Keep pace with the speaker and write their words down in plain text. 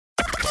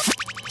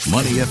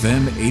Money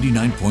FM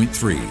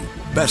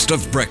 89.3. Best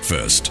of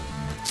breakfast.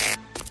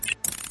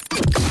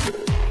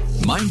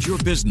 Mind your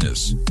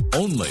business.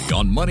 Only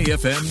on Money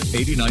FM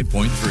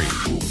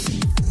 89.3.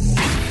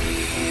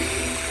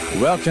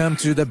 Welcome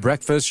to the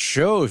Breakfast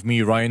Show with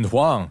me, Ryan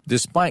Huang.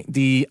 Despite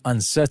the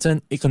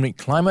uncertain economic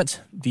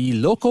climate, the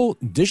local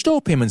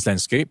digital payments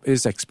landscape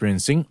is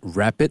experiencing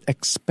rapid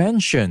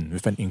expansion,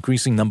 with an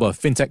increasing number of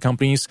fintech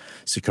companies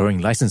securing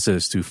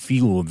licenses to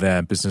fuel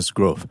their business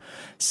growth.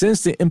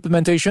 Since the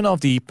implementation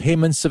of the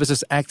Payment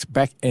Services Act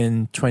back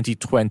in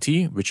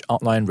 2020, which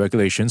outlined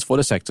regulations for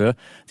the sector,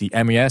 the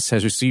MAS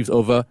has received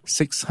over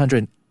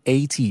 680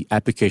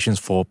 applications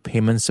for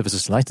payment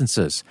services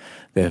licenses.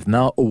 They have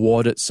now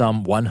awarded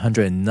some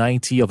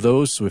 190 of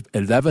those, with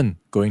 11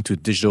 going to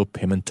digital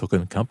payment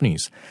token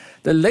companies.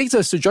 The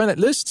latest to join that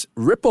list,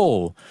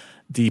 Ripple.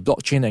 The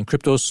blockchain and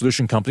crypto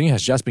solution company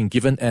has just been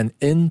given an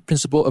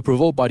in-principle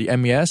approval by the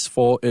MAS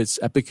for its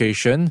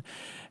application.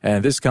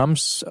 And this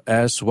comes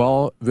as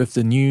well with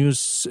the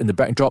news in the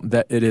backdrop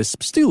that it is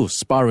still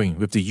sparring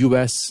with the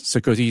US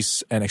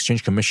Securities and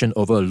Exchange Commission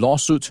over a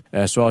lawsuit,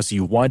 as well as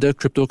the wider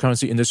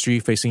cryptocurrency industry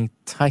facing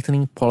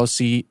tightening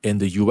policy in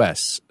the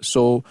US.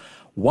 So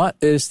what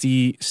is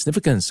the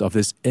significance of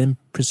this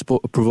in-principle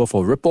approval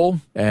for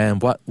Ripple,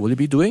 and what will it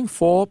be doing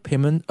for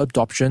payment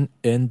adoption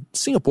in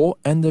Singapore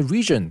and the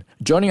region?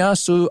 Joining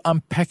us to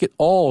unpack it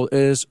all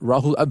is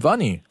Rahul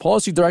Advani,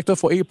 Policy Director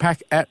for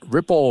APAC at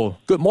Ripple.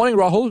 Good morning,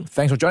 Rahul.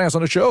 Thanks for joining us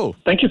on the show.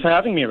 Thank you for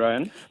having me,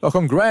 Ryan. Well,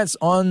 congrats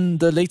on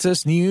the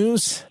latest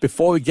news.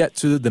 Before we get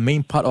to the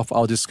main part of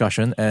our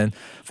discussion, and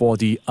for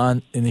the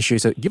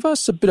uninitiated, give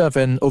us a bit of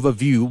an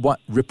overview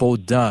what Ripple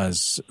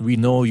does. We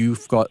know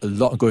you've got a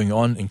lot going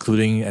on,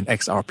 including an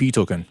XRP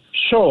token.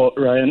 Sure,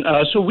 Ryan.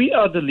 So we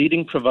are the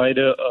leading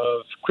provider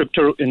of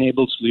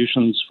crypto-enabled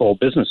solutions for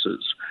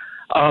businesses.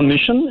 Our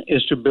mission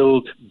is to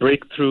build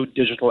breakthrough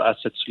digital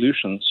asset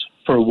solutions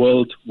for a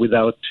world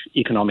without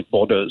economic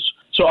borders.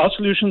 So our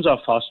solutions are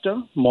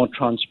faster, more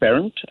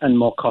transparent, and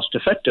more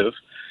cost-effective,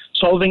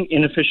 solving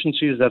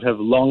inefficiencies that have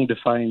long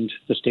defined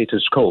the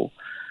status quo.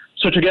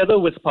 So together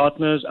with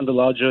partners and the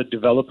larger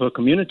developer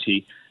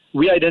community,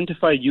 we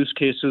identify use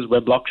cases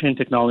where blockchain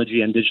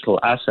technology and digital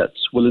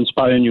assets will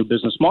inspire new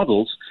business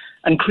models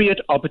and create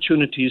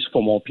opportunities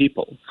for more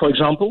people. For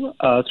example,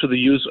 through the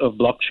use of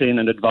blockchain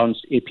and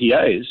advanced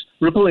APIs,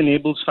 Ripple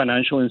enables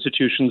financial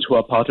institutions who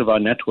are part of our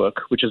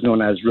network, which is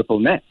known as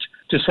RippleNet,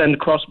 to send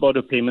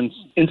cross-border payments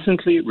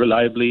instantly,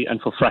 reliably,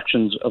 and for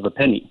fractions of a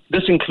penny.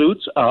 This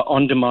includes our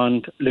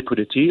on-demand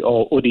liquidity,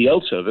 or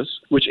ODL service,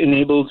 which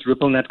enables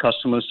RippleNet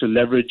customers to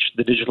leverage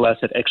the digital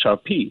asset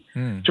XRP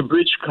to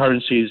bridge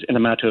currencies in a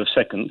matter of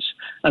seconds.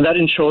 And that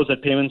ensures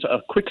that payments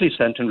are quickly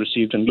sent and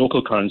received in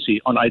local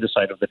currency on either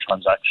side of the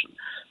transaction.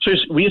 So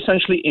we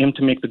essentially aim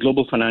to make the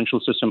global financial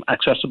system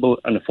accessible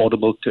and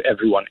affordable to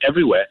everyone,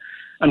 everywhere.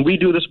 And we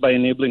do this by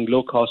enabling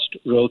low-cost,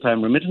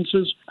 real-time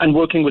remittances and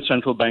working with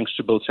central banks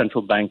to build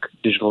central bank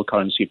digital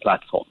currency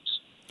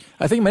platforms.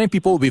 I think many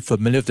people will be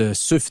familiar with the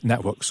SWIFT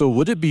network. So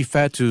would it be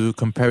fair to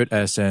compare it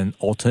as an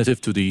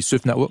alternative to the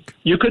SWIFT network?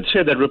 You could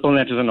say that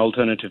RippleNet is an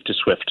alternative to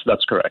SWIFT.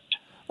 That's correct.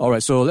 All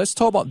right, so let's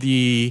talk about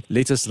the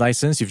latest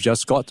license you've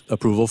just got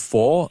approval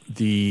for,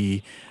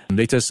 the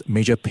latest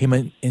major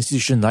payment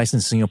institution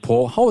license in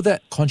Singapore. How will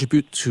that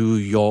contribute to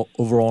your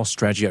overall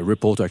strategy at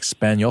Ripple to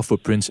expand your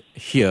footprint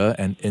here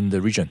and in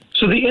the region?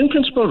 So the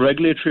in-principle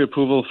regulatory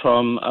approval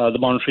from the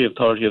Monetary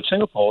Authority of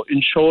Singapore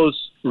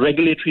ensures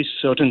regulatory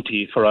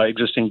certainty for our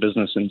existing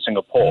business in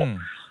Singapore.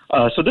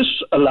 So this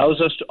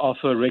allows us to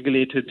offer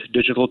regulated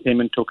digital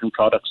payment token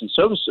products and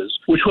services,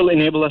 which will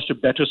enable us to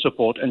better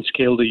support and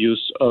scale the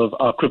use of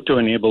our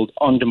crypto-enabled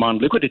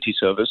on-demand liquidity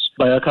service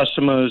by our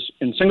customers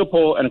in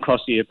Singapore and across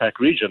the APAC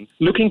region,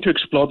 looking to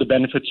explore the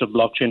benefits of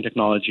blockchain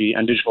technology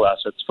and digital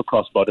assets for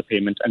cross-border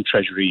payment and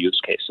treasury use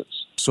cases.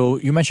 So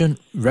you mentioned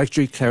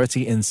regulatory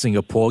clarity in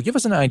Singapore. Give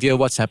us an idea of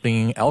what's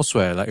happening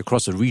elsewhere, like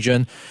across the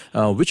region.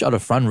 Which are the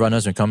front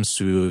runners when it comes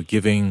to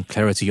giving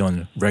clarity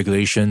on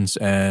regulations,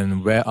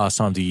 and where are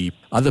some of the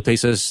other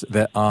places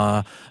that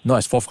are not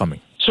as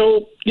forthcoming?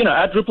 So,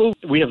 at Ripple,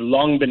 we have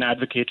long been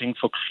advocating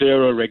for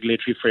clearer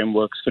regulatory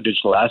frameworks for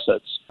digital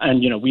assets.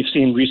 And, we've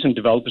seen recent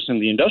developments in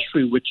the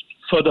industry which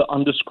further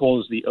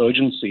underscores the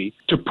urgency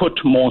to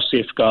put more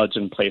safeguards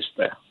in place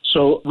there.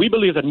 So we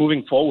believe that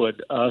moving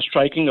forward,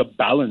 striking a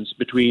balance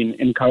between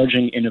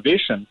encouraging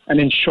innovation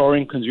and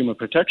ensuring consumer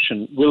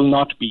protection will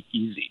not be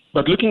easy.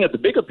 But looking at the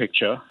bigger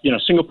picture,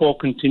 Singapore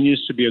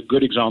continues to be a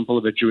good example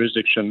of a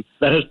jurisdiction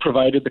that has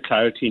provided the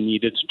clarity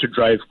needed to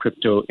drive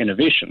crypto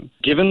innovation.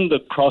 Given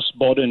the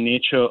cross-border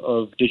nature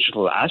of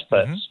digital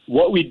assets,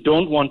 what we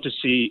don't want to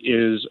see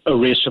is a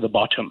race to the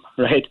bottom,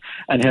 right?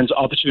 And hence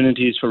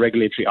opportunities for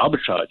regulatory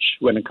arbitrage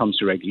when it comes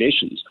to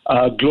regulations.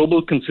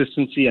 Global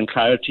consistency and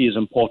clarity is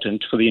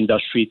important for the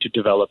industry to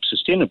develop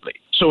sustainably.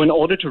 So in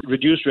order to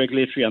reduce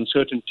regulatory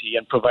uncertainty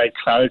and provide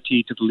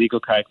clarity to the legal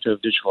character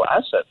of digital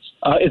assets,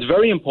 it's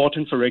very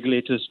important for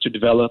regulators to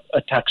develop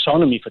a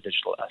taxonomy for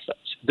digital assets.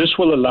 This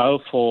will allow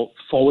for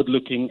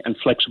forward-looking and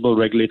flexible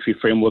regulatory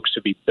frameworks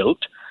to be built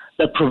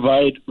that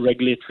provide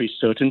regulatory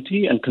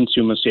certainty and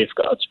consumer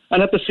safeguards,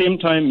 and at the same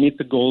time meet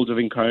the goals of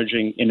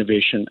encouraging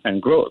innovation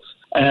and growth.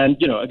 And,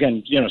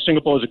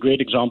 Singapore is a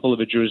great example of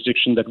a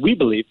jurisdiction that we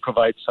believe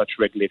provides such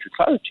regulatory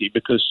clarity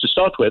because, to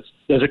start with,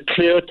 there's a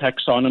clear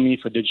taxonomy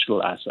for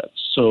digital assets.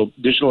 So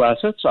digital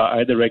assets are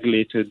either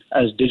regulated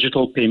as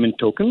digital payment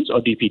tokens, or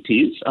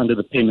DPTs, under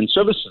the Payment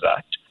Services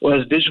Act, or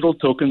as digital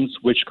tokens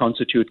which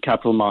constitute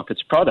capital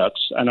markets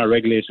products and are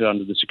regulated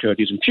under the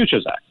Securities and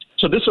Futures Act.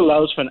 So this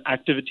allows for an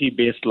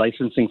activity-based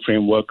licensing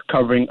framework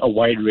covering a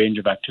wide range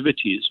of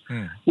activities,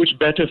 which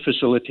better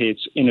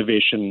facilitates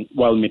innovation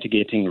while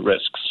mitigating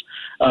risks.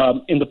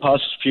 In the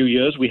past few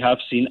years, we have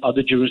seen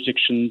other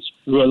jurisdictions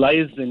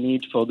realize the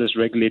need for this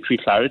regulatory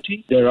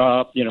clarity. There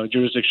are,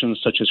 jurisdictions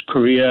such as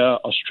Korea,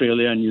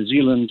 Australia, and New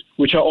Zealand,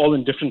 which are all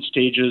in different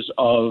stages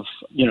of,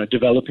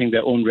 developing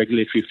their own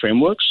regulatory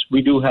frameworks.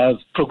 We do have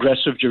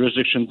progressive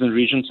jurisdictions in the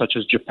region, such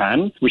as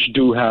Japan, which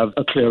do have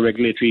a clear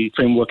regulatory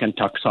framework and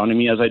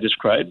taxonomy, as I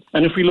described.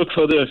 And if we look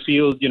further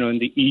afield, in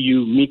the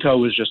EU, MiCA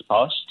was just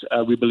passed.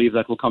 We believe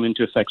that will come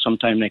into effect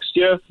sometime next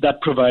year. That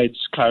provides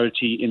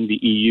clarity in the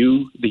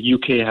EU. The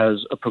UK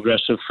has a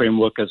progressive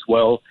framework as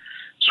well.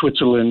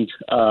 Switzerland,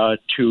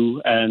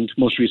 too, and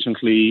most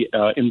recently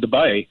in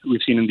Dubai,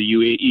 we've seen in the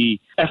UAE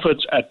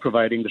efforts at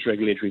providing this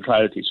regulatory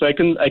clarity. So I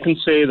can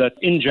say that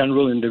in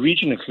general, in the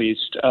region at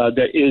least,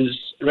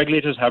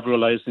 regulators have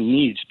realized the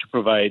need to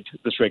provide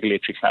this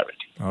regulatory clarity.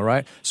 All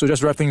right. So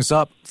just wrap things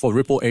up, for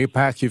Ripple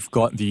APAC, you've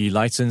got the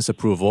license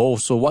approval.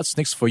 So what's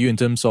next for you in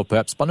terms of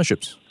perhaps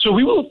partnerships? So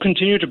we will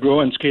continue to grow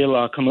and scale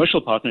our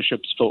commercial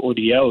partnerships for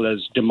ODL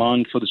as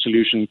demand for the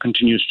solution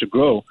continues to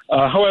grow.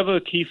 However,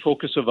 a key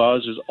focus of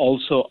ours is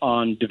also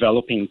on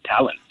developing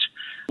talent.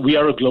 We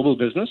are a global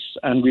business,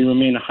 and we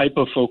remain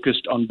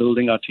hyper-focused on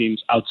building our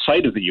teams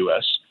outside of the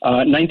U.S.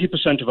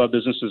 90% of our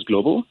business is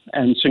global,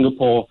 and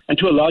Singapore, and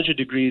to a larger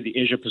degree, the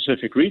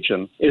Asia-Pacific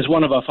region, is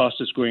one of our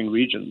fastest-growing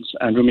regions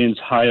and remains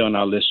high on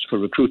our list for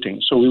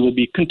recruiting. So we will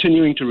be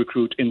continuing to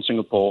recruit in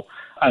Singapore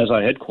as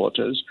our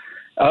headquarters.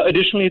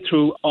 Additionally,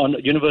 through our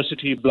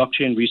University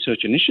Blockchain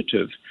Research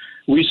Initiative,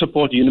 we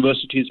support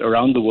universities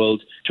around the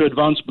world to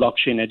advance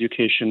blockchain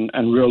education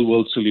and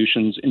real-world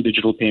solutions in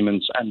digital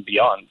payments and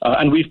beyond.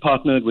 And we've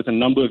partnered with a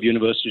number of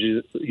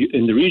universities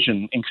in the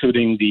region,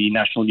 including the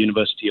National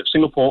University of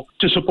Singapore,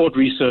 to support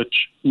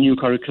research, new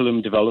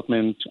curriculum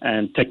development,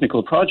 and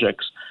technical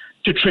projects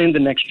to train the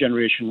next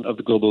generation of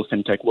the global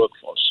fintech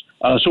workforce.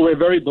 So we're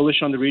very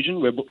bullish on the region,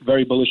 we're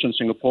very bullish on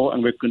Singapore,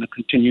 and we're going to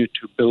continue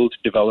to build,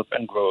 develop,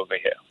 and grow over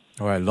here.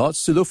 All right,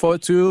 lots to look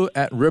forward to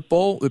at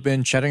Ripple. We've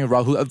been chatting with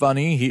Rahul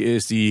Advani. He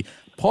is the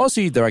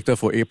Policy Director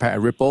for APAC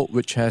at Ripple,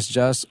 which has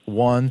just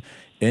won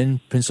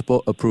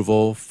in-principle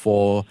approval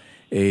for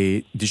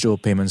a digital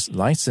payments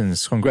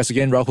license. Congrats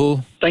again,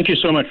 Rahul. Thank you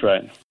so much,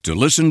 Ryan. To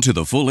listen to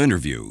the full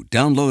interview,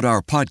 download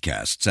our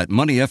podcasts at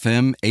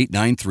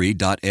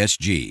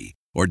moneyfm893.sg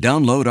or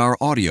download our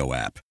audio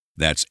app.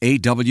 That's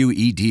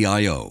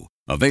AWEDIO,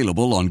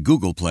 available on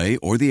Google Play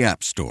or the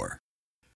App Store.